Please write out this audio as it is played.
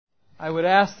I would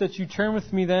ask that you turn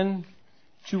with me then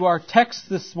to our text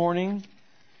this morning,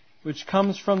 which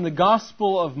comes from the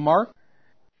Gospel of Mark,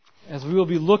 as we will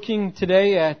be looking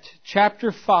today at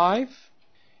chapter 5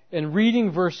 and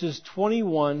reading verses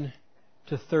 21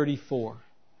 to 34.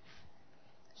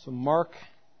 So Mark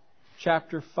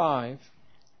chapter 5,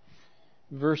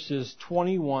 verses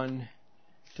 21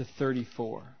 to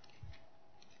 34.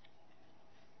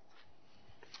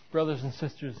 Brothers and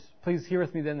sisters, please hear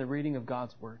with me then the reading of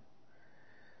God's Word.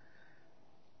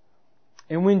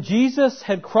 And when Jesus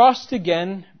had crossed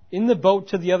again in the boat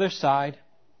to the other side,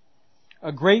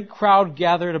 a great crowd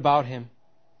gathered about him,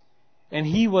 and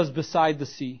he was beside the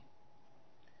sea.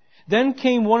 Then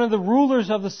came one of the rulers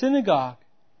of the synagogue,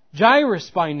 Jairus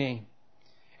by name,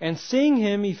 and seeing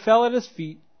him, he fell at his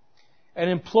feet and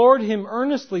implored him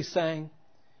earnestly, saying,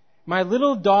 "My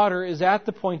little daughter is at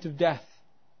the point of death.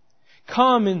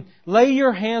 Come and lay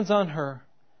your hands on her,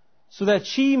 so that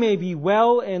she may be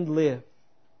well and live."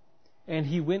 And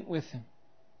he went with him.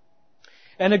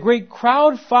 And a great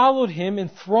crowd followed him and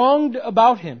thronged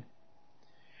about him.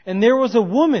 And there was a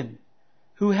woman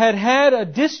who had had a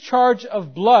discharge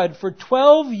of blood for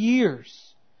 12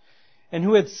 years, and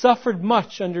who had suffered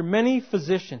much under many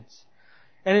physicians,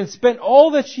 and had spent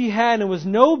all that she had and was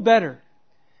no better,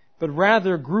 but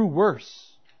rather grew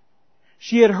worse.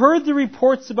 She had heard the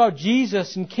reports about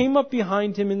Jesus and came up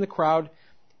behind him in the crowd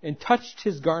and touched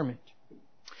his garment.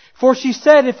 For she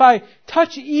said, "If I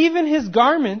touch even his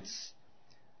garments,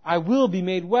 I will be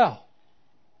made well."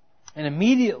 And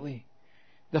immediately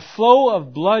the flow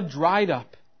of blood dried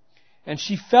up, and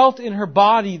she felt in her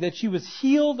body that she was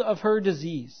healed of her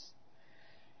disease.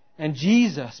 And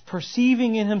Jesus,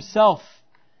 perceiving in himself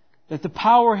that the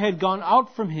power had gone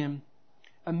out from him,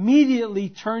 immediately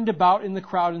turned about in the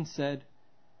crowd and said,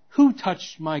 "Who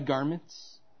touched my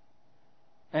garments?"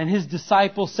 And his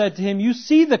disciples said to him, "You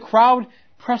see the crowd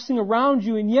pressing around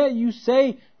you, and yet you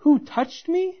say, 'Who touched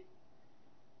me?'"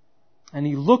 And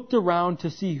he looked around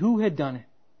to see who had done it.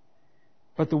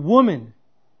 But the woman,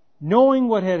 knowing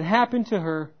what had happened to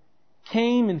her,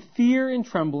 came in fear and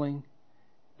trembling,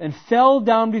 and fell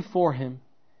down before him,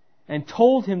 and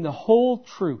told him the whole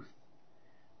truth.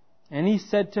 And he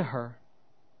said to her,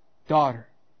 "Daughter,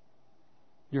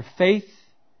 your faith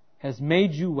has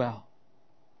made you well.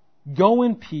 Go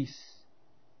in peace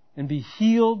and be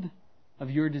healed of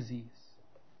your disease."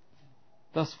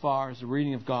 Thus far is the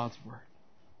reading of God's Word.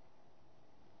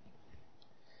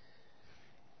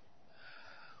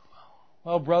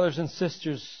 Well, brothers and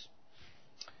sisters,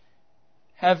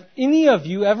 have any of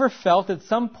you ever felt at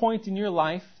some point in your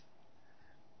life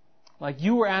like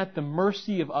you were at the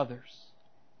mercy of others?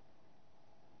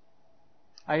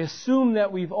 I assume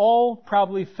that we've all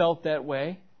probably felt that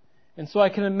way. And so I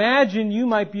can imagine you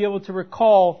might be able to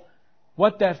recall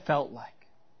what that felt like.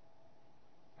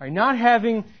 Right? Not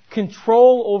having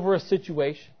control over a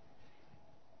situation.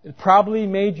 It probably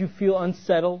made you feel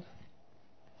unsettled,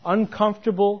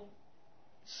 uncomfortable,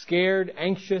 scared,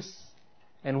 anxious,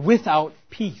 and without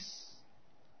peace.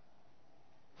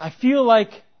 I feel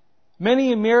like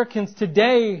many Americans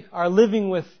today are living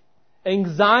with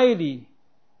anxiety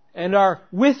and are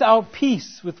without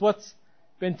peace with what's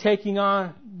been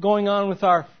going on with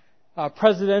our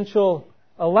presidential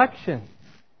election.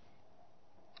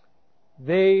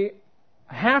 They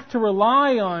have to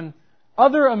rely on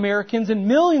other Americans and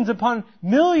millions upon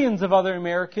millions of other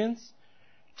Americans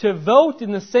to vote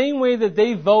in the same way that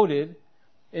they voted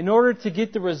in order to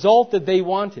get the result that they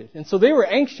wanted. And so they were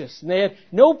anxious and they had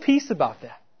no peace about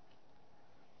that.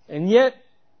 And yet,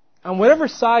 on whatever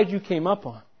side you came up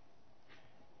on,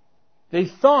 they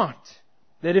thought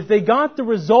that if they got the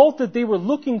result that they were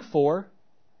looking for,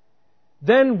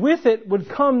 then with it would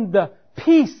come the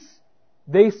peace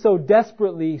they so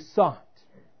desperately sought.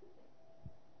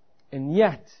 And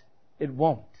yet, it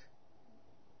won't.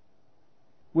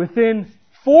 Within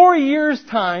 4 years'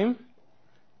 time,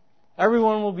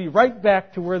 everyone will be right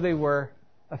back to where they were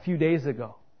a few days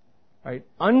ago. Right?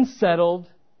 Unsettled,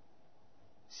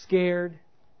 scared,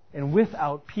 and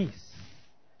without peace.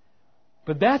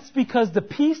 But that's because the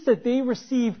peace that they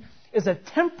receive is a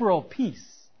temporal peace.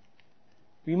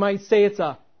 We might say it's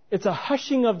a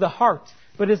hushing of the heart,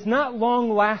 but it's not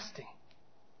long lasting.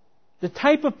 The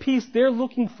type of peace they're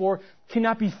looking for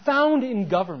cannot be found in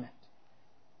government.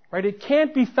 Right? It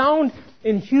can't be found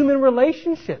in human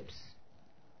relationships.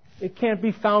 It can't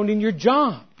be found in your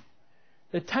job.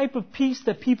 The type of peace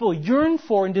that people yearn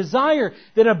for and desire,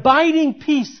 that abiding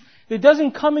peace that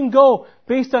doesn't come and go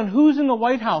based on who's in the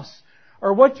White House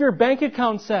or what your bank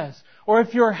account says, or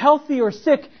if you're healthy or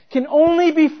sick, can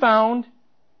only be found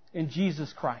in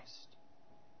Jesus Christ.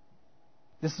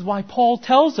 This is why Paul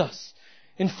tells us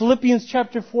in Philippians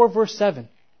chapter 4, verse 7,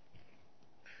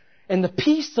 "And the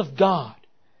peace of God,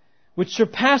 which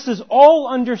surpasses all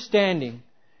understanding,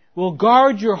 will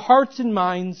guard your hearts and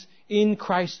minds in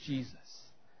Christ Jesus."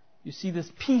 You see,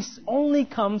 this peace only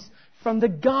comes from the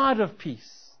God of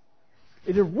peace.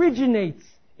 It originates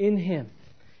in Him,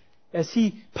 as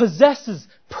He possesses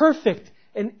perfect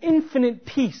and infinite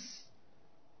peace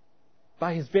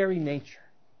by His very nature.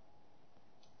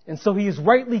 And so He is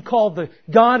rightly called the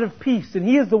God of peace. And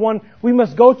He is the one we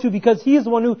must go to because He is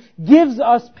the one who gives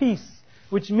us peace.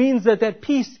 Which means that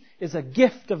peace is a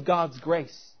gift of God's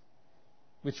grace,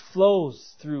 which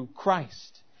flows through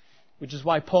Christ. Which is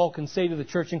why Paul can say to the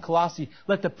church in Colossae,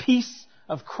 "Let the peace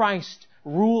of Christ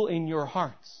rule in your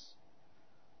hearts."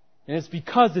 And it's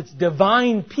because it's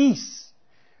divine peace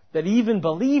that even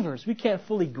believers, we can't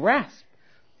fully grasp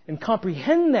and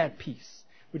comprehend that peace.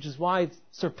 Which is why it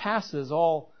surpasses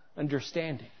all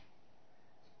understanding.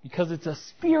 Because it's a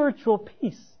spiritual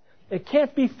peace. It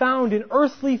can't be found in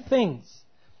earthly things.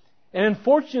 And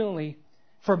unfortunately,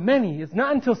 for many, it's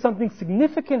not until something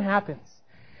significant happens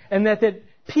and that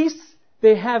peace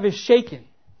they have is shaken.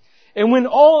 And when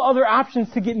all other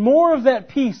options to get more of that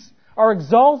peace are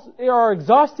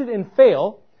exhausted and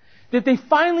fail, that they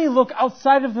finally look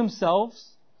outside of themselves,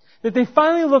 that they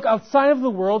finally look outside of the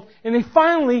world, and they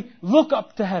finally look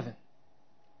up to heaven,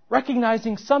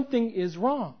 recognizing something is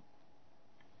wrong.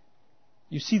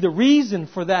 You see, the reason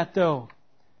for that, though,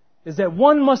 is that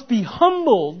one must be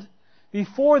humbled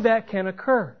before that can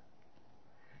occur.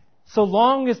 So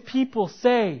long as people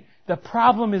say the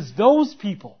problem is those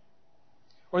people,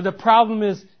 or the problem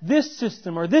is this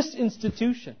system or this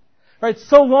institution, right?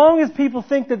 So long as people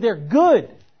think that they're good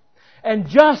and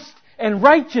just and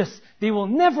righteous, they will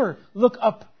never look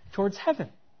up towards heaven.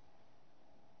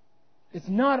 It's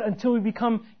not until we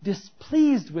become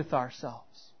displeased with ourselves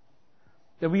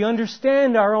that we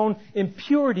understand our own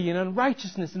impurity and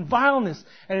unrighteousness and vileness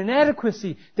and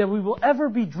inadequacy that we will ever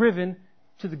be driven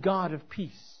to the God of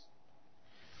peace.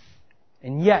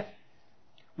 And yet,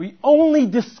 we only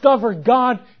discover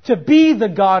God to be the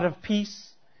God of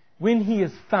peace when He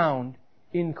is found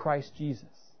in Christ Jesus,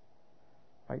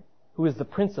 right? Who is the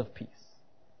Prince of Peace.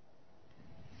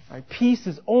 Right? Peace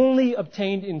is only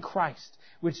obtained in Christ,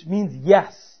 which means,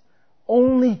 yes,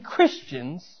 only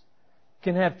Christians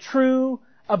can have true,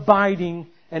 abiding,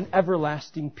 and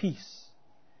everlasting peace.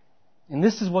 And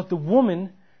this is what the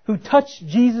woman who touched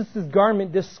Jesus'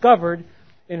 garment discovered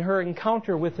in her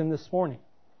encounter with Him this morning.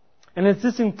 And it's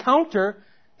this encounter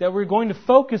that we're going to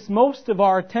focus most of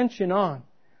our attention on.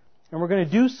 And we're going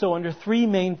to do so under three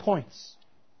main points.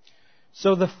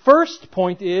 So the first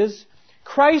point is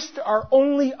Christ our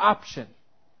only option.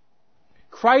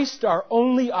 Christ our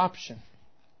only option.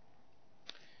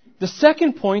 The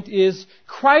second point is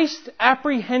Christ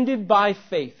apprehended by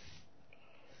faith.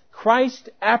 Christ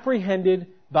apprehended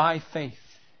by faith.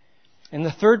 And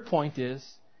the third point is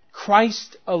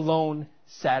Christ alone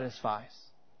satisfies.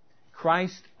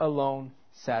 Christ alone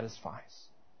satisfies.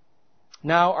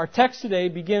 Now, our text today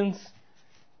begins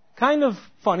kind of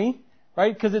funny,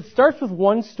 right? Because it starts with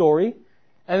one story,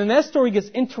 and then that story gets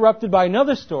interrupted by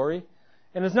another story,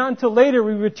 and it's not until later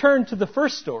we return to the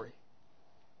first story.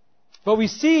 But we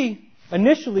see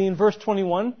initially in verse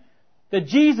 21 that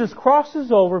Jesus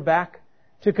crosses over back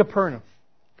to Capernaum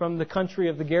from the country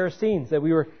of the Gerasenes that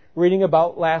we were reading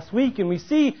about last week. And we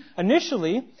see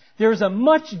initially there's a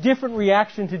much different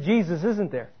reaction to Jesus,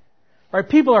 isn't there? Right?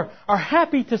 People are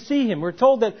happy to see Him. We're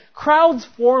told that crowds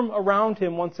form around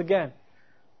Him once again.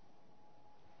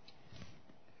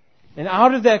 And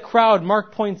out of that crowd,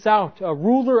 Mark points out, a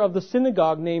ruler of the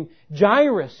synagogue named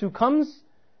Jairus, who comes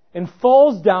and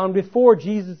falls down before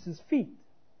Jesus' feet.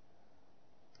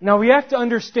 Now we have to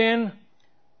understand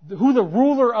who the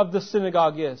ruler of the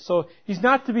synagogue is. So he's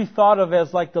not to be thought of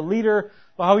as like the leader,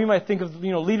 well, how we might think of,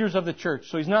 leaders of the church.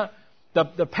 So he's not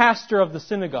the pastor of the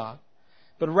synagogue,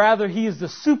 but rather he is the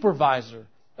supervisor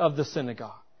of the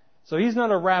synagogue. So he's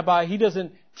not a rabbi. He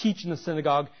doesn't teach in the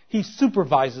synagogue. He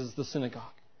supervises the synagogue.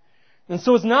 And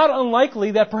so it's not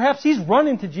unlikely that perhaps he's run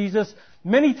into Jesus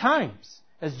many times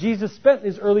as Jesus spent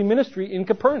His early ministry in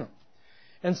Capernaum.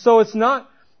 And so it's not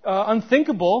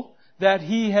unthinkable that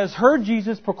he has heard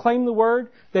Jesus proclaim the Word,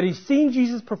 that he's seen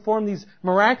Jesus perform these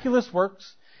miraculous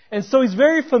works, and so he's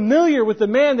very familiar with the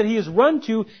man that he has run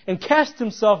to and cast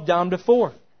himself down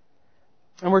before.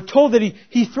 And we're told that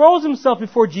he throws himself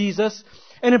before Jesus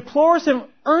and implores Him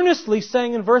earnestly,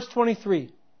 saying in verse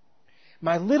 23,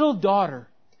 "My little daughter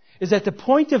is at the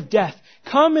point of death.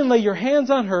 Come and lay your hands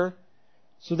on her,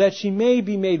 so that she may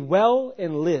be made well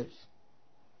and live."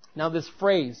 Now this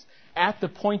phrase, "at the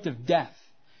point of death,"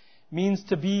 means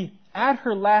to be at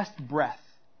her last breath,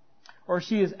 or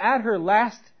she is at her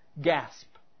last gasp.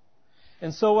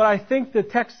 And so what I think the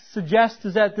text suggests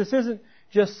is that this isn't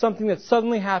just something that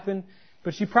suddenly happened,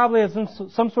 but she probably has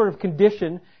some sort of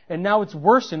condition, and now it's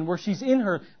worsened, where she's in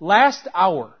her last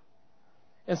hour.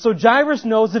 And so Jairus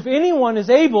knows if anyone is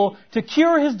able to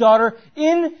cure his daughter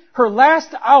in her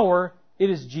last hour, it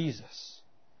is Jesus.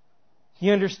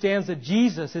 He understands that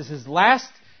Jesus is his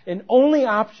last and only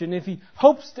option if he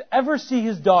hopes to ever see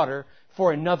his daughter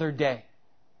for another day.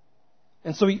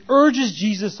 And so he urges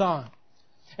Jesus on.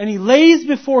 And he lays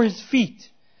before his feet,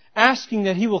 asking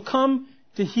that he will come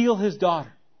to heal his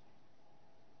daughter.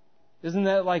 Isn't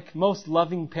that like most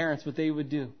loving parents, what they would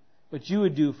do? What you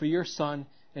would do for your son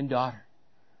and daughter?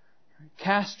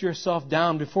 Cast yourself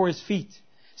down before his feet,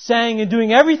 saying and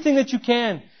doing everything that you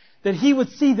can, that he would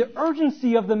see the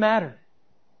urgency of the matter.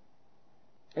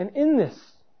 And in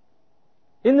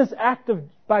this act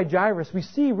by Jairus, we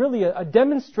see really a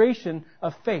demonstration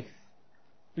of faith.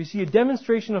 We see a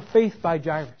demonstration of faith by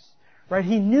Jairus. Right?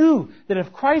 He knew that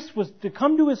if Christ was to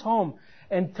come to his home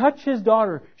and touch his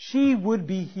daughter, she would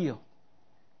be healed.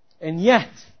 And yet,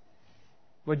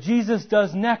 what Jesus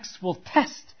does next will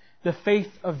test the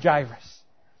faith of Jairus.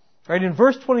 Right? In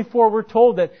verse 24, we're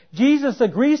told that Jesus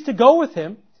agrees to go with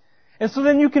him. And so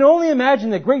then you can only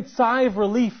imagine the great sigh of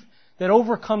relief that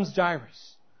overcomes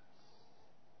Jairus.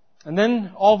 And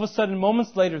then, all of a sudden,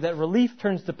 moments later, that relief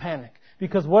turns to panic.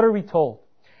 Because what are we told?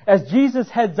 As Jesus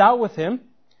heads out with him,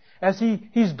 as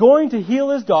he's going to heal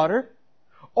his daughter,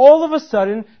 all of a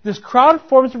sudden, this crowd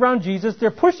forms around Jesus. They're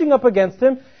pushing up against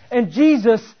him, and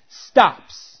Jesus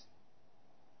stops.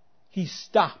 He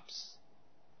stops.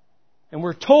 And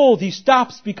we're told he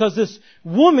stops because this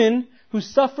woman who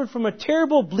suffered from a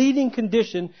terrible bleeding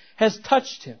condition has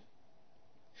touched him.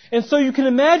 And so you can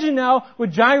imagine now what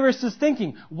Jairus is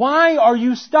thinking. Why are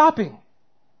you stopping?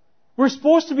 We're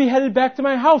supposed to be headed back to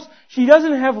my house. She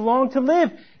doesn't have long to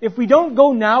live. If we don't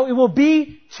go now, it will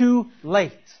be too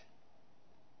late.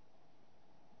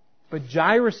 But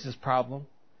Jairus' problem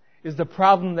is the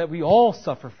problem that we all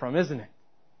suffer from, isn't it?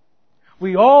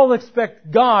 We all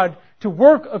expect God to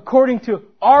work according to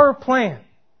our plan.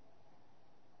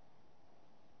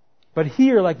 But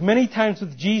here, like many times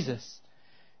with Jesus,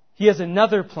 He has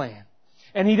another plan.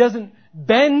 And He doesn't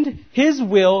bend His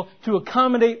will to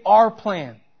accommodate our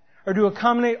plan, or to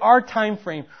accommodate our time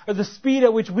frame, or the speed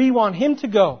at which we want Him to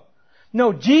go.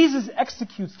 No, Jesus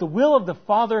executes the will of the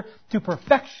Father to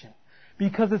perfection,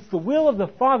 because it's the will of the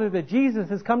Father that Jesus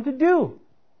has come to do.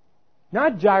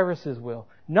 Not Jairus' will,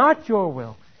 not your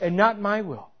will, and not my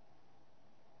will.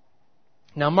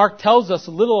 Now Mark tells us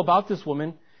a little about this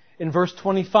woman in verse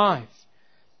 25.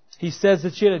 He says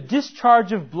that she had a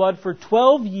discharge of blood for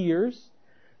 12 years,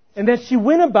 and that she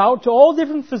went about to all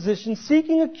different physicians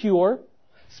seeking a cure,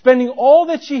 spending all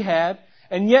that she had,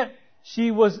 and yet she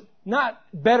was not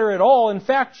better at all. In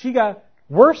fact, she got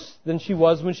worse than she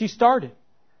was when she started.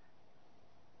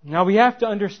 Now we have to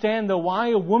understand, though,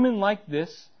 why a woman like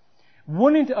this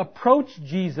wouldn't approach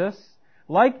Jesus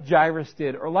like Jairus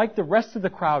did, or like the rest of the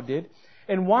crowd did,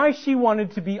 and why she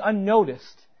wanted to be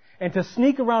unnoticed and to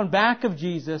sneak around back of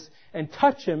Jesus and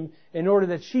touch Him in order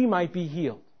that she might be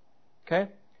healed.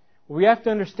 Okay? What we have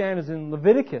to understand is in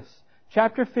Leviticus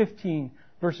chapter 15,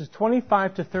 verses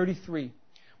 25 to 33,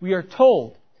 we are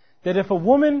told that if a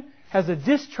woman has a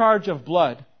discharge of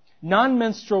blood,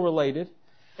 non-menstrual related,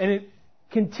 and it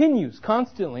continues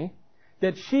constantly,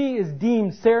 that she is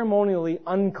deemed ceremonially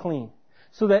unclean.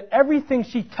 So that everything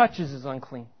she touches is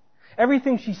unclean.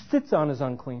 Everything she sits on is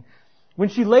unclean. When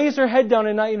she lays her head down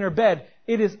at night in her bed,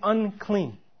 it is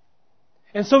unclean.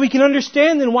 And so we can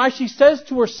understand then why she says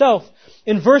to herself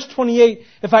in verse 28,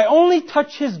 if I only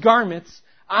touch His garments,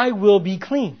 I will be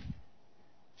clean.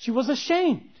 She was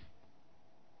ashamed.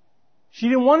 She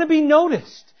didn't want to be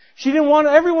noticed. She didn't want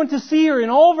everyone to see her in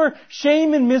all of her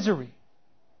shame and misery.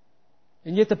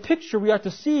 And yet the picture we are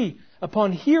to see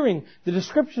upon hearing the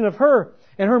description of her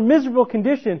and her miserable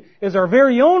condition is our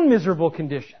very own miserable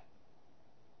condition.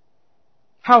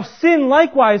 How sin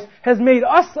likewise has made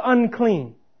us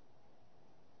unclean.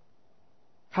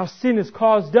 How sin has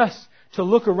caused us to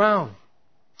look around,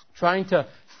 trying to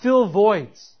fill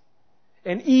voids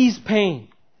and ease pain.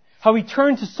 How we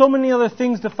turn to so many other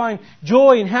things to find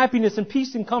joy and happiness and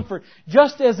peace and comfort,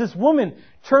 just as this woman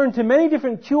turned to many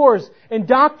different cures and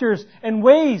doctors and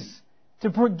ways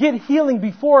to get healing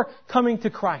before coming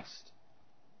to Christ.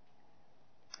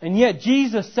 And yet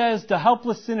Jesus says to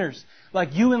helpless sinners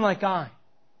like you and like I,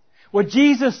 what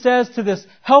Jesus says to this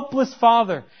helpless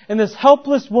father and this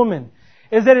helpless woman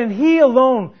is that in He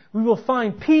alone we will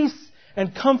find peace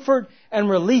and comfort and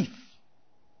relief.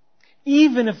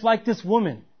 Even if, like this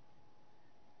woman,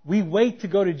 we wait to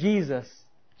go to Jesus,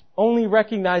 only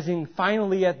recognizing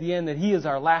finally at the end that He is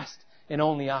our last and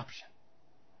only option.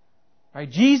 Right?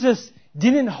 Jesus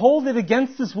didn't hold it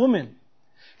against this woman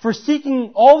for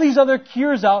seeking all these other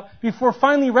cures out before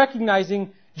finally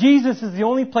recognizing Jesus is the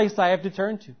only place I have to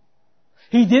turn to.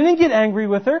 He didn't get angry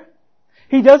with her.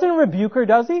 He doesn't rebuke her,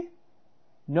 does He?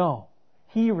 No.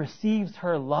 He receives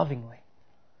her lovingly.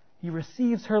 He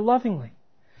receives her lovingly.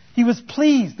 He was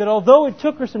pleased that although it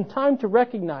took her some time to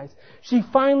recognize, she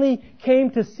finally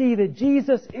came to see that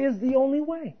Jesus is the only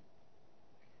way.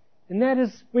 And that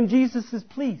is when Jesus is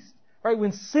pleased. Right?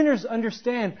 When sinners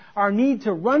understand our need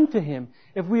to run to Him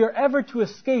if we are ever to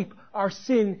escape our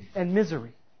sin and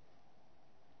misery.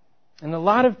 And a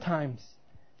lot of times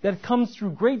that comes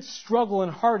through great struggle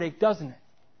and heartache, doesn't it?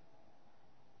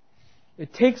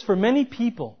 It takes for many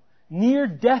people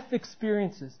near-death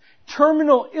experiences,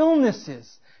 terminal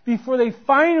illnesses, before they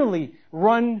finally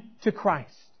run to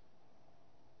Christ.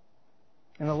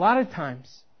 And a lot of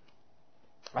times,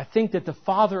 I think that the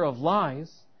father of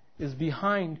lies is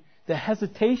behind the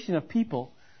hesitation of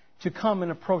people to come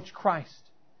and approach Christ.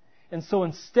 And so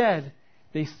instead,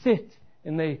 they sit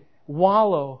and they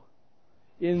wallow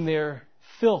in their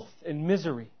filth and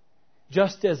misery,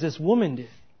 just as this woman did.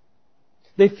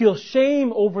 They feel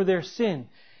shame over their sin.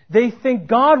 They think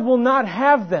God will not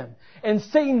have them. And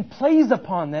Satan plays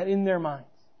upon that in their minds.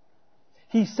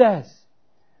 He says,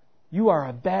 "You are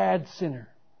a bad sinner."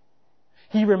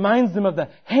 He reminds them of the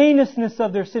heinousness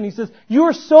of their sin. He says, "You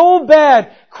are so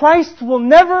bad, Christ will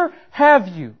never have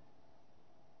you."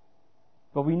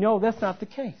 But we know that's not the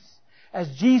case.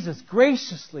 As Jesus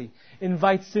graciously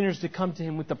invites sinners to come to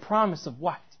Him with the promise of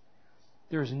what?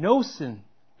 There is no sin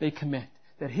they commit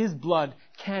that His blood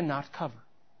cannot cover.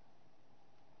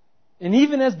 And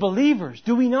even as believers,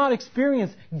 do we not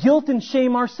experience guilt and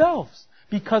shame ourselves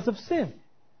because of sin?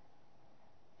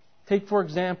 Take, for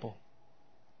example,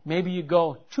 maybe you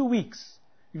go 2 weeks.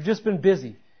 You've just been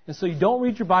busy. And so you don't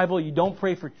read your Bible, you don't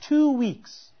pray for 2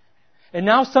 weeks. And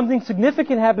now something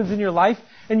significant happens in your life,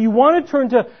 and you want to turn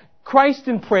to Christ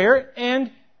in prayer,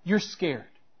 and you're scared.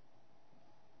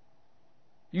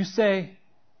 You say,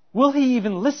 "Will He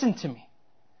even listen to me?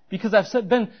 Because I've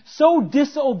been so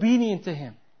disobedient to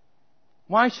Him.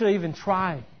 Why should I even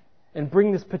try and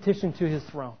bring this petition to His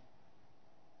throne?"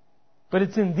 But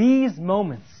it's in these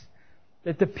moments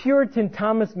that the Puritan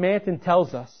Thomas Manton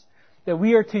tells us that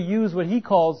we are to use what he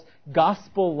calls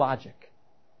gospel logic.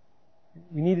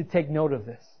 We need to take note of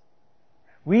this.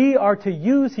 We are to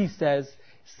use, he says,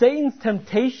 Satan's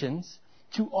temptations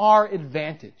to our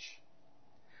advantage.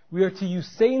 We are to use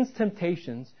Satan's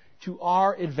temptations to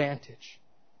our advantage.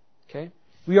 Okay?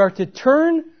 We are to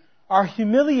turn our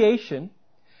humiliation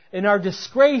and our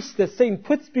disgrace that Satan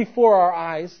puts before our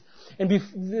eyes and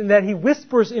that he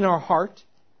whispers in our heart,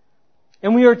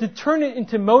 and we are to turn it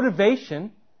into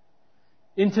motivation,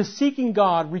 into seeking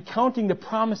God, recounting the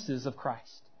promises of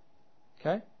Christ.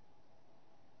 Okay?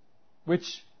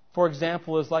 Which, for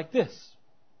example, is like this.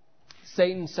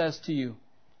 Satan says to you,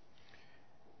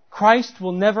 "Christ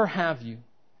will never have you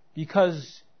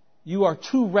because you are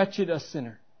too wretched a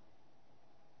sinner."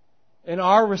 And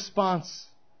our response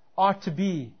ought to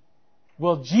be,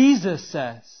 "Well, Jesus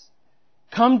says,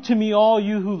 'Come to me, all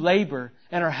you who labor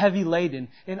and are heavy laden,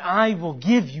 and I will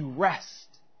give you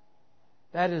rest.'"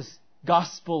 That is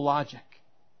gospel logic.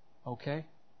 Okay?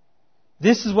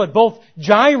 This is what both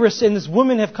Jairus and this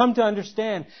woman have come to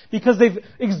understand, because they've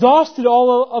exhausted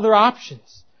all other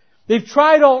options. They've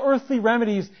tried all earthly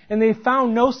remedies and they've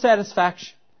found no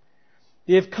satisfaction.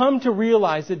 They have come to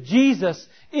realize that Jesus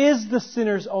is the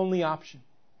sinner's only option.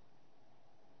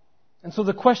 And so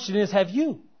the question is, have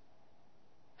you?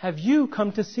 Have you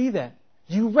come to see that?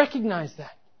 Do you recognize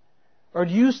that? Or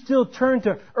do you still turn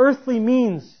to earthly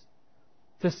means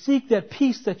to seek that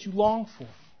peace that you long for?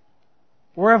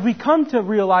 Or have we come to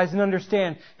realize and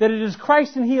understand that it is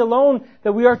Christ and He alone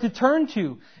that we are to turn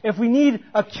to if we need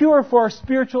a cure for our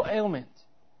spiritual ailment?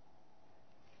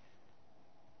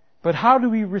 But how do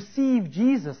we receive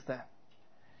Jesus then?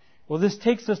 Well, this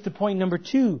takes us to point number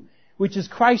 2, which is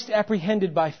Christ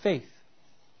apprehended by faith.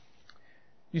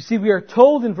 You see, we are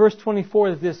told in verse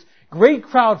 24 that this great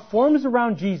crowd forms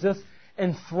around Jesus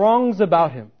and throngs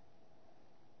about Him.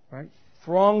 Right?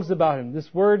 Throngs about Him.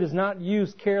 This word is not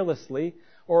used carelessly,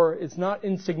 or it's not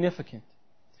insignificant.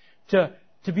 To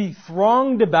be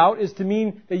thronged about is to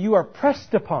mean that you are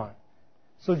pressed upon.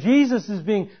 So Jesus is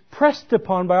being pressed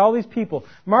upon by all these people.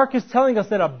 Mark is telling us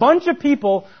that a bunch of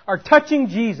people are touching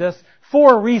Jesus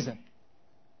for a reason.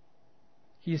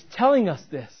 He is telling us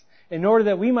this in order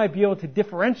that we might be able to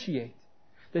differentiate.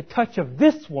 the touch of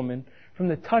this woman from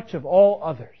the touch of all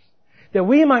others. That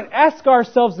we might ask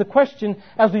ourselves the question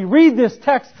as we read this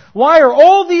text, why are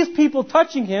all these people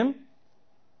touching Him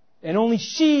and only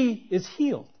she is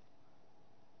healed?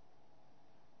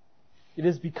 It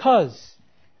is because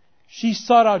she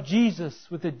sought out Jesus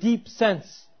with a deep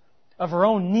sense of her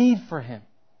own need for Him,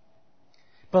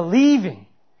 believing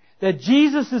that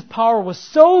Jesus' power was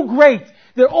so great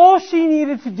that all she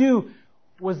needed to do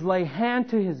was lay hand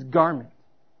to His garment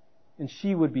and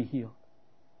she would be healed.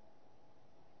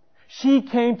 She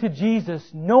came to Jesus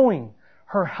knowing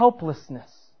her helplessness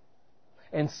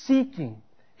and seeking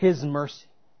His mercy.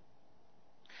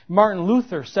 Martin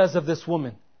Luther says of this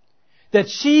woman that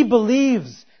she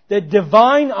believes that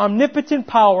divine omnipotent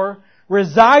power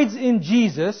resides in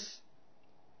Jesus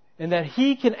and that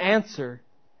He can answer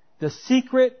the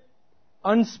secret,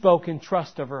 unspoken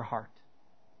trust of her heart.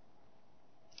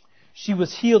 She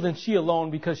was healed and she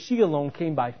alone because she alone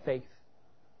came by faith.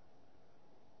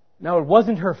 Now, it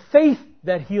wasn't her faith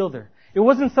that healed her. It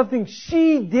wasn't something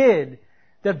she did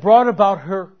that brought about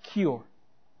her cure.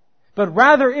 But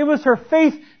rather, it was her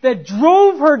faith that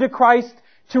drove her to Christ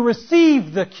to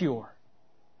receive the cure.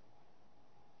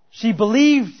 She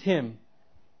believed Him.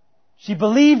 She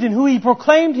believed in who He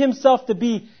proclaimed Himself to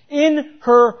be in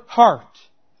her heart.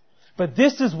 But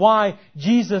this is why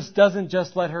Jesus doesn't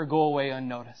just let her go away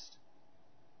unnoticed.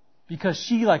 Because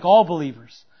she, like all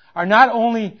believers, are not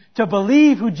only to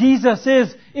believe who Jesus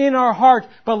is in our heart,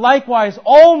 but likewise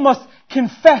all must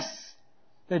confess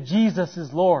that Jesus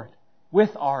is Lord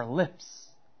with our lips.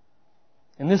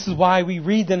 And this is why we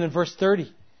read then in verse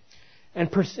 30. And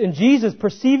Jesus,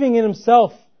 perceiving in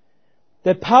Himself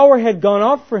that power had gone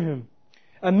out for Him,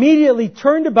 immediately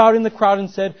turned about in the crowd and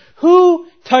said, "Who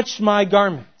touched my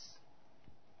garments?"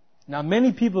 Now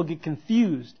many people get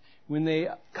confused when they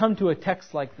come to a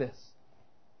text like this.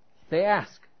 They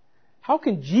ask, how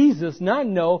can Jesus not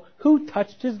know who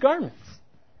touched His garments?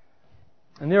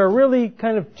 And there are really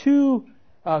kind of two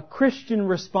Christian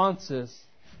responses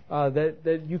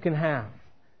that you can have.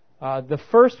 The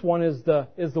first one is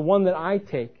the one that I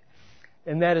take,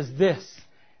 and that is this: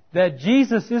 that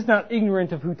Jesus is not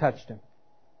ignorant of who touched Him.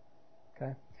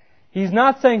 Okay? He's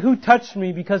not saying who touched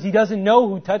me because He doesn't know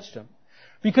who touched Him.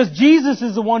 Because Jesus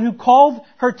is the one who called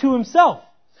her to Himself.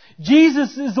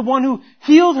 Jesus is the one who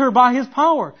healed her by His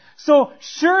power. So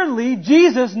surely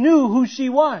Jesus knew who she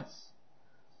was.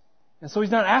 And so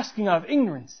He's not asking out of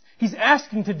ignorance. He's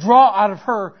asking to draw out of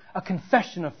her a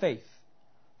confession of faith.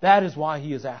 That is why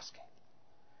He is asking.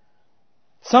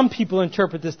 Some people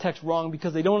interpret this text wrong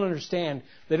because they don't understand.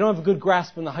 They don't have a good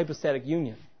grasp on the hypostatic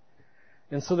union.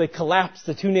 And so they collapse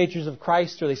the two natures of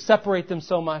Christ, or they separate them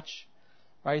so much,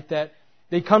 right, that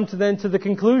they come to the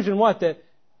conclusion, what? That,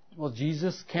 well,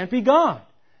 Jesus can't be God.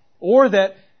 Or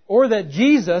that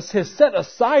Jesus has set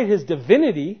aside His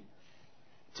divinity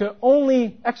to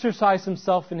only exercise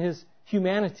Himself in His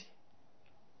humanity.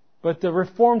 But the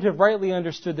Reformed have rightly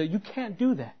understood that you can't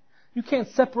do that. You can't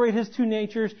separate His two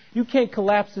natures. You can't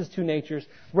collapse His two natures.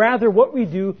 Rather, what we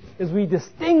do is we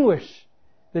distinguish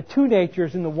the two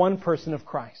natures in the one person of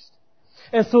Christ.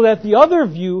 And so that the other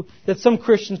view that some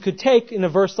Christians could take in a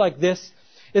verse like this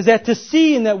is that to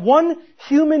see in that one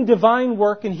human divine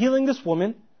work in healing this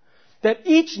woman, that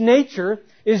each nature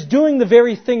is doing the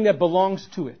very thing that belongs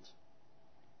to it.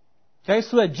 Okay,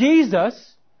 so that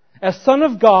Jesus, as Son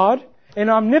of God and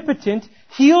omnipotent,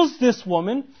 heals this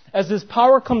woman as His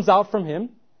power comes out from Him,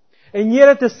 and yet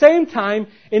at the same time,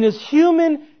 in His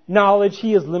human knowledge,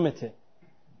 He is limited.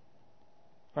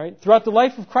 Right? Throughout the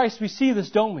life of Christ, we see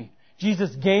this, don't we?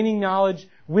 Jesus gaining knowledge,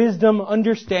 wisdom,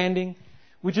 understanding,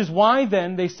 which is why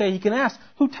then they say He can ask,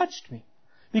 who touched me?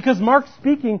 Because Mark's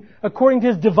speaking according to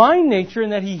His divine nature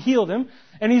in that He healed him,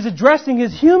 and He's addressing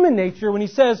His human nature when He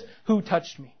says, who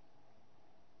touched me?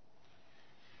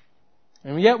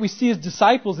 And yet we see His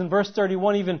disciples in verse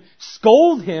 31 even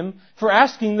scold Him for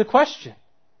asking the question.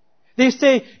 They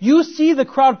say, you see the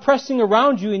crowd pressing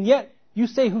around you, and yet you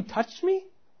say, who touched me?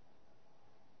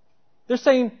 They're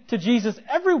saying to Jesus,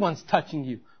 everyone's touching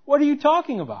you. What are you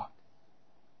talking about?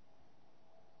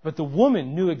 But the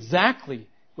woman knew exactly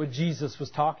what Jesus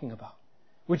was talking about,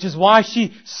 which is why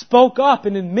she spoke up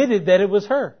and admitted that it was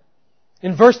her.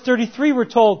 In verse 33 we're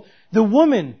told, the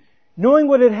woman, knowing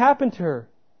what had happened to her,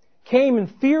 came in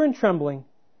fear and trembling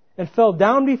and fell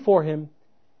down before Him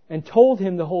and told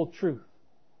Him the whole truth.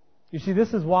 You see,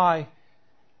 this is why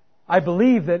I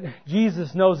believe that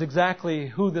Jesus knows exactly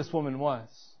who this woman was.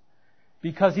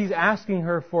 Because He's asking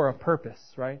her for a purpose,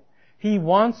 right? He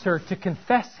wants her to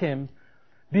confess Him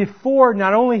before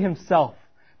not only Himself,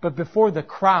 but before the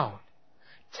crowd.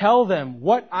 Tell them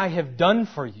what I have done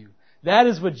for you. That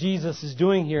is what Jesus is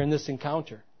doing here in this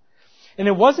encounter. And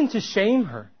it wasn't to shame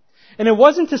her. And it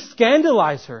wasn't to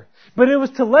scandalize her. But it was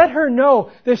to let her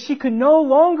know that she could no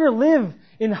longer live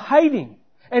in hiding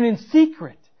and in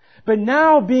secret. But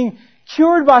now, being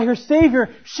cured by her Savior,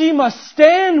 she must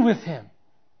stand with Him.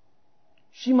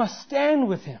 She must stand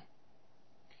with Him.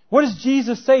 What does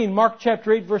Jesus say in Mark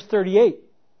chapter 8, verse 38?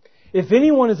 If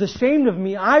anyone is ashamed of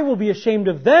me, I will be ashamed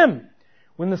of them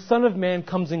when the Son of Man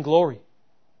comes in glory.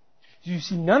 You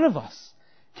see, none of us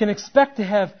can expect to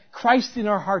have Christ in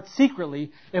our hearts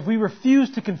secretly if we refuse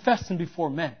to confess Him before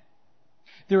men.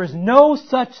 There is no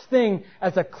such thing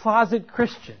as a closet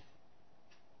Christian.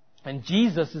 And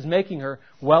Jesus is making her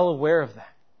well aware of that.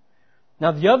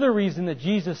 Now, the other reason that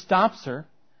Jesus stops her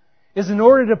is in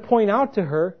order to point out to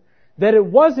her that it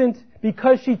wasn't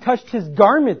because she touched His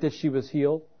garment that she was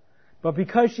healed, but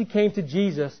because she came to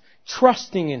Jesus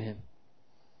trusting in Him.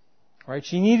 Right?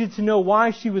 She needed to know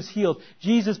why she was healed.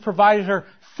 Jesus provided her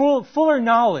fuller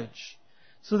knowledge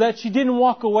so that she didn't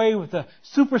walk away with a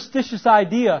superstitious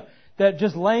idea that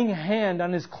just laying a hand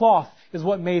on His cloth is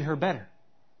what made her better.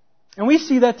 And we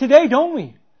see that today, don't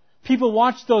we? People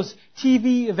watch those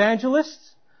TV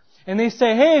evangelists and they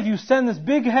say, hey, if you send this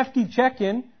big hefty check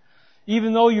in,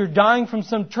 even though you're dying from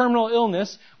some terminal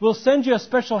illness, we'll send you a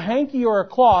special hanky or a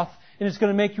cloth and it's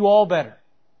going to make you all better.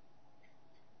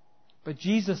 But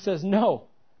Jesus says, no.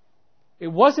 It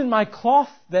wasn't my cloth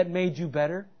that made you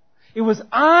better. It was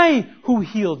I who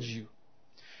healed you.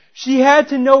 She had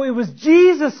to know it was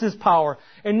Jesus' power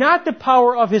and not the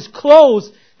power of His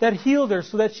clothes that healed her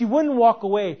so that she wouldn't walk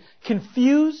away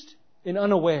confused and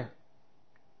unaware.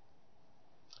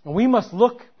 And we must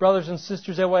look, brothers and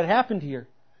sisters, at what happened here.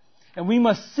 And we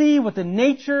must see what the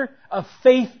nature of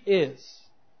faith is.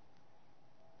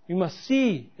 We must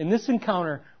see in this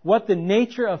encounter what the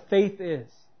nature of faith is.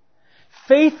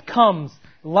 Faith comes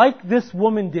like this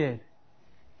woman did,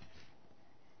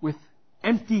 with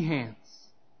empty hands,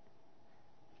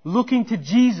 looking to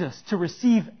Jesus to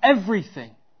receive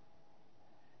everything,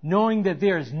 knowing that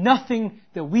there is nothing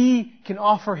that we can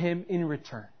offer Him in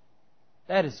return.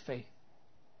 That is faith.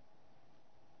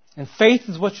 And faith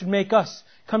is what should make us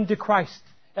come to Christ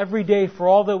every day for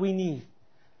all that we need,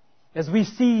 as we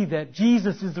see that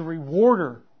Jesus is the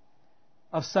rewarder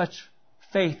of such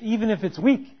faith, even if it's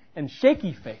weak and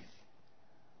shaky faith.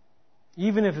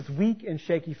 Even if it's weak and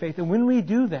shaky faith. And when we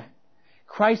do that,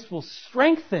 Christ will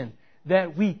strengthen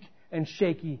that weak and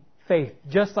shaky faith,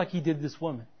 just like He did this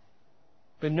woman.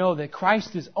 But know that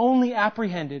Christ is only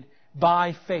apprehended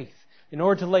by faith. In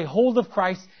order to lay hold of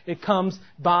Christ, it comes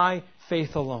by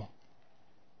faith alone.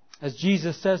 As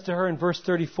Jesus says to her in verse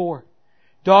 34,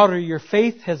 daughter, your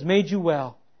faith has made you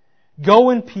well. Go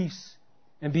in peace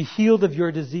and be healed of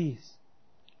your disease.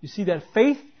 You see, that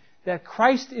faith that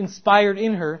Christ inspired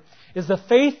in her is the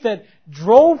faith that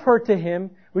drove her to Him,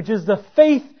 which is the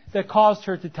faith that caused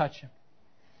her to touch Him.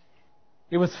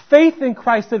 It was faith in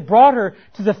Christ that brought her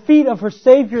to the feet of her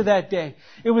Savior that day.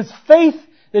 It was faith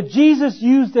that Jesus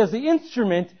used as the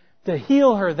instrument to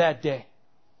heal her that day,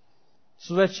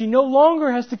 so that she no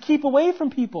longer has to keep away from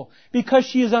people because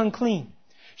she is unclean.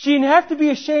 She didn't have to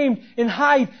be ashamed and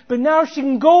hide, but now she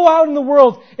can go out in the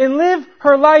world and live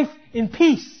her life in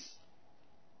peace.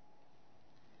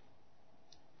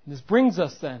 This brings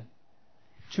us then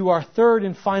to our third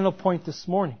and final point this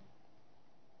morning,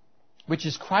 which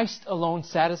is Christ alone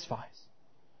satisfies.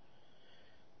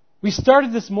 We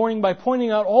started this morning by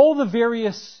pointing out all the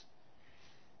various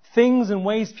things and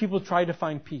ways people try to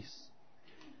find peace.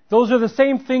 Those are the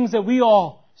same things that we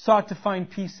all sought to find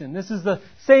peace in. This is the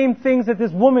same things that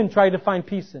this woman tried to find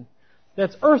peace in.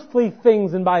 That's earthly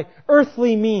things and by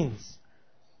earthly means.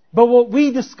 But what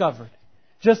we discovered,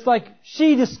 just like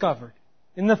she discovered,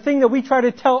 and the thing that we try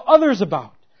to tell others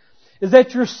about, is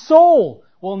that your soul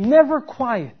will never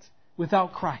quiet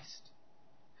without Christ.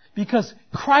 Because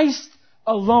Christ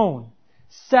alone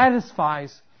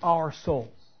satisfies our souls.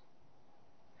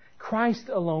 Christ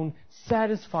alone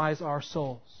satisfies our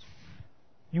souls.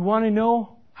 You want to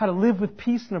know how to live with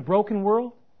peace in a broken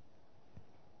world?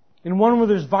 In one where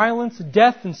there's violence,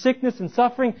 death, and sickness, and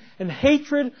suffering, and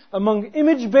hatred among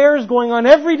image bearers going on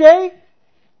every day?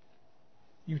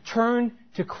 You turn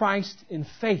to Christ in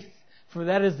faith, for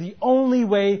that is the only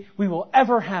way we will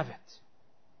ever have it.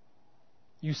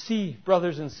 You see,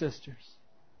 brothers and sisters,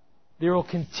 there will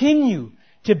continue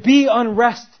to be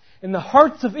unrest in the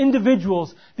hearts of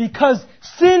individuals because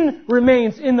sin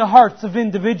remains in the hearts of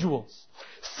individuals.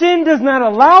 Sin does not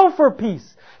allow for peace.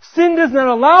 Sin does not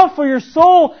allow for your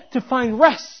soul to find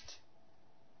rest.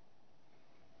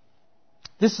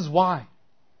 This is why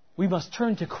we must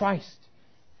turn to Christ,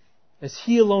 as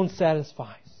He alone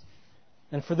satisfies.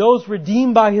 And for those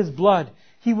redeemed by His blood,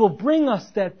 He will bring us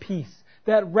that peace,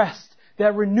 that rest,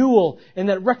 that renewal, and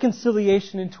that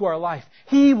reconciliation into our life.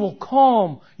 He will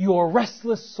calm your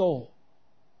restless soul.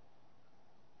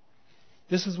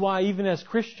 This is why even as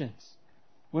Christians,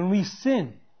 when we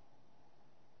sin,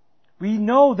 we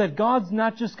know that God's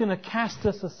not just going to cast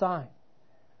us aside.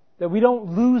 That we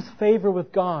don't lose favor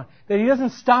with God. That He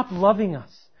doesn't stop loving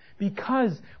us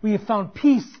because we have found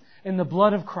peace in the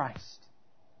blood of Christ.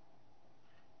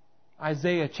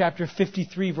 Isaiah chapter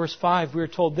 53 verse 5, we are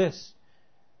told this.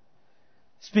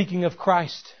 Speaking of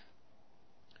Christ,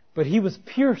 but He was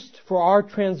pierced for our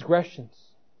transgressions.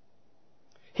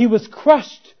 He was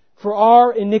crushed for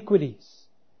our iniquities.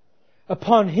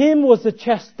 Upon Him was the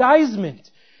chastisement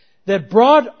that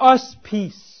brought us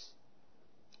peace.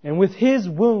 And with His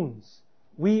wounds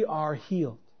we are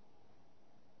healed.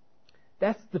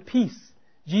 That's the peace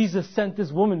Jesus sent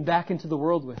this woman back into the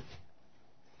world with.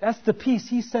 That's the peace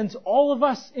He sends all of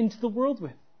us into the world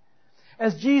with.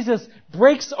 As Jesus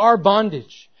breaks our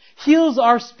bondage, heals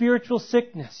our spiritual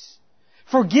sickness,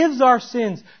 forgives our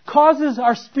sins, causes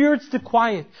our spirits to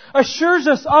quiet, assures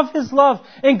us of His love,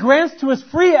 and grants to us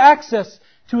free access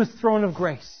to His throne of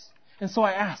grace. And so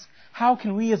I ask, how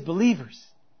can we as believers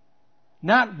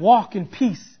not walk in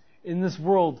peace in this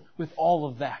world with all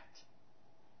of that?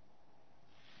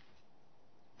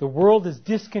 The world is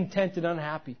discontent and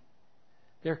unhappy.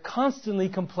 They're constantly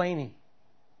complaining.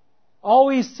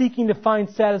 Always seeking to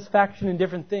find satisfaction in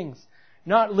different things.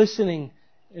 Not listening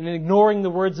and ignoring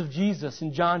the words of Jesus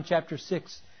in John chapter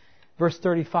 6, verse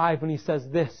 35, when He says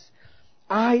this,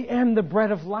 I am the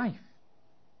bread of life.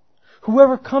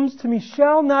 Whoever comes to me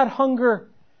shall not hunger,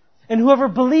 and whoever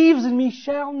believes in me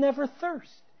shall never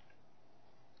thirst.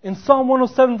 In Psalm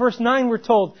 107 verse 9 we're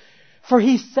told, for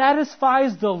He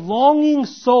satisfies the longing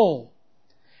soul,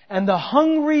 and the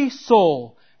hungry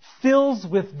soul fills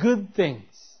with good things.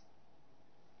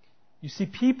 You see,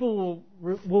 people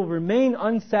will remain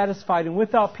unsatisfied and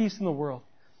without peace in the world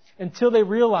until they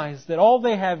realize that all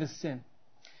they have is sin.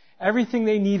 Everything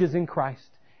they need is in Christ,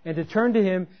 and to turn to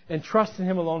Him and trust in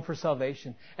Him alone for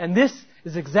salvation. And this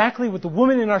is exactly what the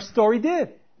woman in our story did.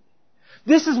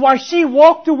 This is why she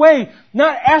walked away,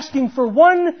 not asking for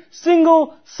one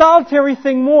single solitary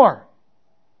thing more.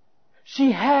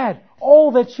 She had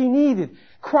all that she needed.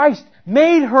 Christ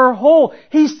made her whole.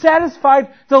 He satisfied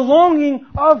the longing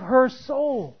of her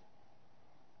soul.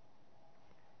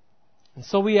 And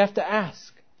so we have to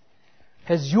ask,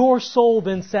 has your soul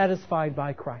been satisfied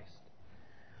by Christ?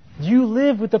 Do you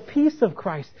live with the peace of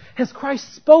Christ? Has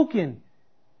Christ spoken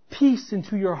peace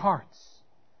into your hearts?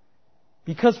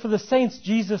 Because for the saints,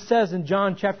 Jesus says in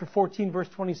John chapter 14, verse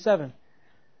 27,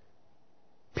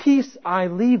 peace I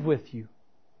leave with you.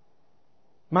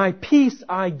 My peace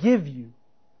I give you.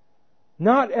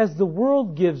 Not as the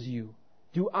world gives you,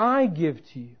 do I give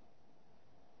to you.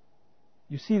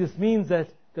 You see, this means that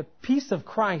the peace of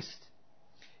Christ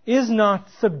is not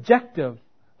subjective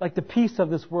like the peace of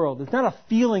this world. It's not a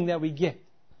feeling that we get.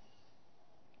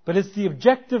 But it's the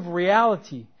objective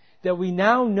reality that we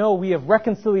now know we have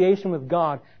reconciliation with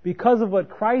God because of what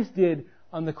Christ did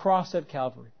on the cross at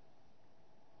Calvary.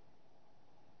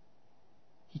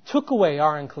 He took away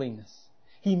our uncleanness.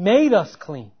 He made us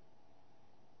clean.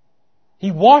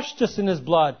 He washed us in His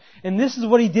blood. And this is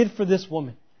what He did for this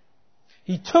woman.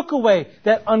 He took away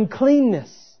that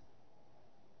uncleanness.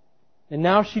 And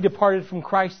now she departed from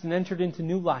Christ and entered into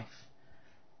new life.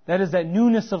 That is that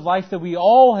newness of life that we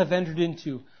all have entered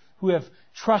into who have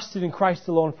trusted in Christ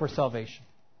alone for salvation.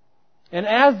 And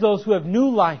as those who have new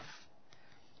life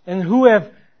and who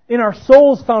have in our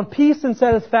souls found peace and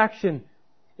satisfaction,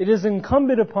 it is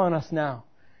incumbent upon us now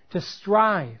to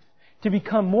strive to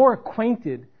become more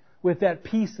acquainted with that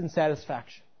peace and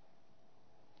satisfaction.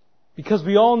 Because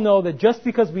we all know that just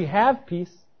because we have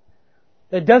peace,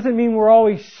 that doesn't mean we're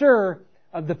always sure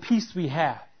of the peace we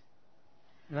have.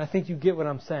 And I think you get what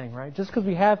I'm saying, right? Just because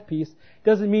we have peace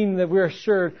doesn't mean that we're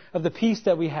assured of the peace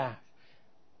that we have.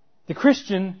 The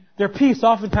Christian, their peace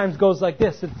oftentimes goes like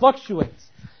this. It fluctuates.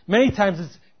 Many times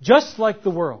it's just like the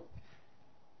world.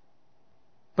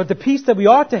 But the peace that we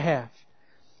ought to have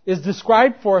is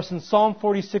described for us in Psalm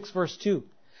 46 verse 2,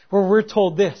 where we're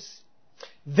told this,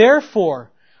 therefore,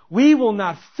 we will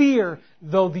not fear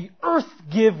though the earth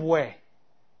give way.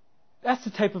 That's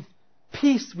the type of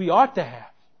peace we ought to have.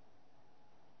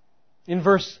 In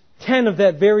verse 10 of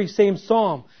that very same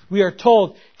psalm, we are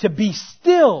told to be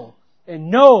still and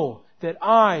know that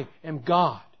I am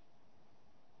God.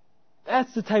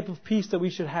 That's the type of peace that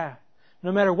we should have,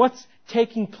 no matter what's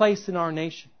taking place in our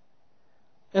nation.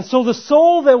 And so the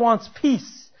soul that wants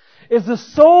peace is the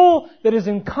soul that is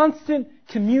in constant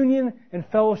communion and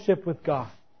fellowship with God.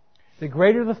 The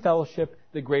greater the fellowship,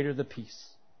 the greater the peace.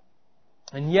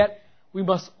 And yet, we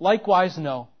must likewise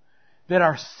know that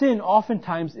our sin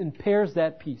oftentimes impairs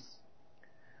that peace.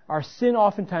 Our sin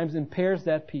oftentimes impairs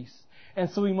that peace. And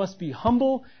so we must be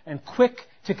humble and quick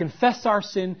to confess our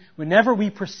sin whenever we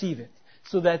perceive it,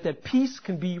 so that that peace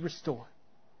can be restored.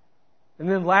 And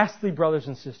then lastly, brothers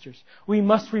and sisters, we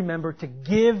must remember to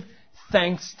give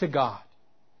thanks to God.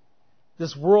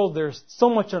 This world, there's so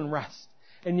much unrest.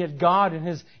 And yet God, in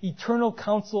His eternal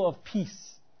counsel of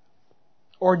peace,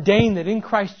 ordained that in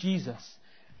Christ Jesus,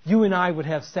 you and I would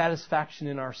have satisfaction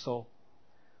in our soul.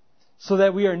 So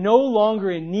that we are no longer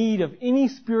in need of any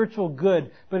spiritual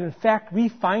good, but in fact we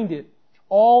find it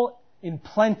all in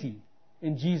plenty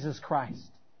in Jesus Christ,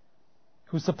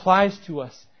 who supplies to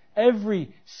us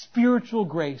every spiritual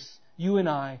grace you and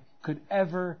I could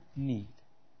ever need.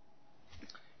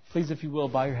 Please, if you will,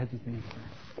 bow your heads with me.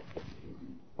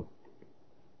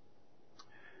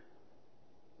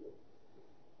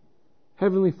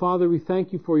 Heavenly Father, we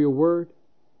thank you for your word.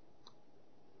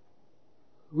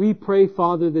 We pray,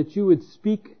 Father, that you would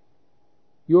speak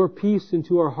your peace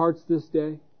into our hearts this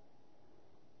day,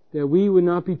 that we would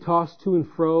not be tossed to and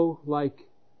fro like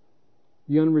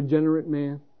the unregenerate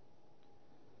man,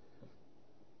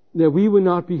 that we would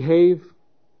not behave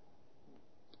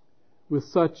with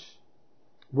such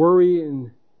worry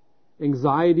and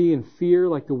anxiety and fear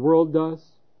like the world does,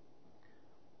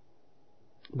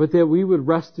 but that we would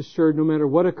rest assured no matter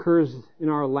what occurs in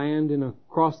our land and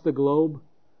across the globe,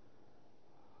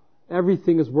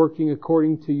 everything is working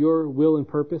according to your will and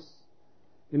purpose,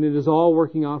 and it is all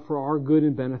working out for our good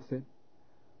and benefit.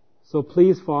 So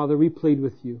please, Father, we plead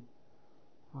with you.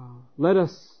 Let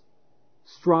us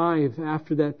strive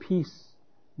after that peace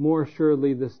more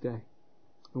assuredly this day.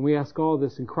 And we ask all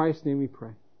this in Christ's name we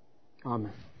pray.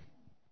 Amen.